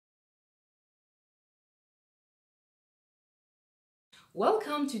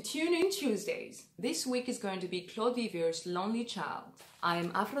Welcome to Tune In Tuesdays. This week is going to be Claude Vivier's Lonely Child. I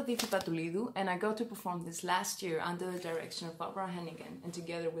am Aphrodite Patoulidou and I got to perform this last year under the direction of Hannigan and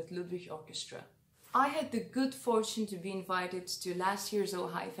together with Ludwig Orchestra. I had the good fortune to be invited to last year's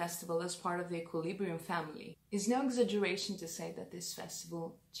Ojai Festival as part of the Equilibrium family. It's no exaggeration to say that this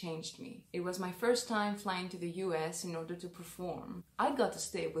festival changed me. It was my first time flying to the US in order to perform. I got to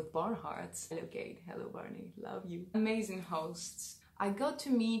stay with bar hearts. Hello Kate, hello Barney, love you. Amazing hosts. I got to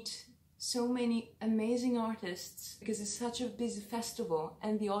meet so many amazing artists because it's such a busy festival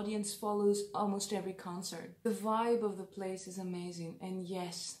and the audience follows almost every concert. The vibe of the place is amazing, and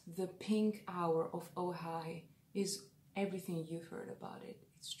yes, the pink hour of Ojai is everything you've heard about it.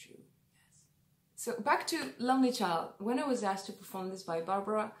 It's true, yes. So back to Lonely Child. When I was asked to perform this by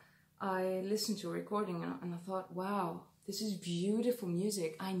Barbara, I listened to a recording and I thought, wow, this is beautiful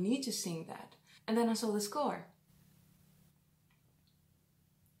music. I need to sing that. And then I saw the score.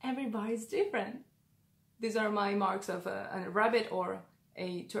 Everybody's different. These are my marks of a rabbit or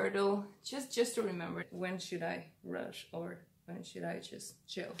a turtle, just to remember when should I rush or when should I just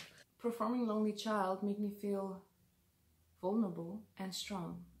chill. Performing Lonely Child made me feel vulnerable and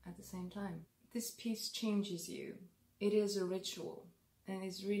strong at the same time. This piece changes you. It is a ritual and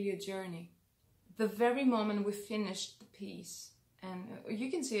it's really a journey. The very moment we finished the piece, and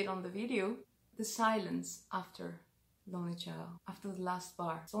you can see it on the video, the silence after Lonely Child, after the last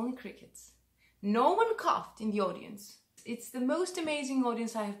bar. It's only crickets. No one coughed in the audience. It's the most amazing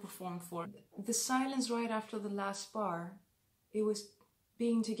audience I have performed for. The silence right after the last bar, it was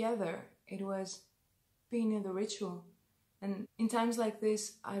being together. It was being in the ritual. And in times like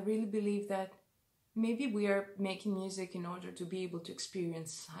this, I really believe that maybe we are making music in order to be able to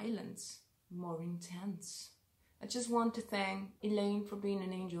experience silence more intense. I just want to thank Elaine for being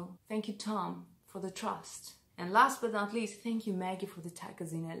an angel. Thank you, Tom, for the trust. And last but not least, thank you, Maggie, for the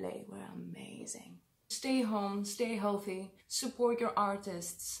tacos in LA. We're amazing. Stay home, stay healthy, support your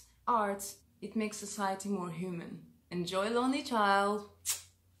artists. Art, it makes society more human. Enjoy Lonely Child.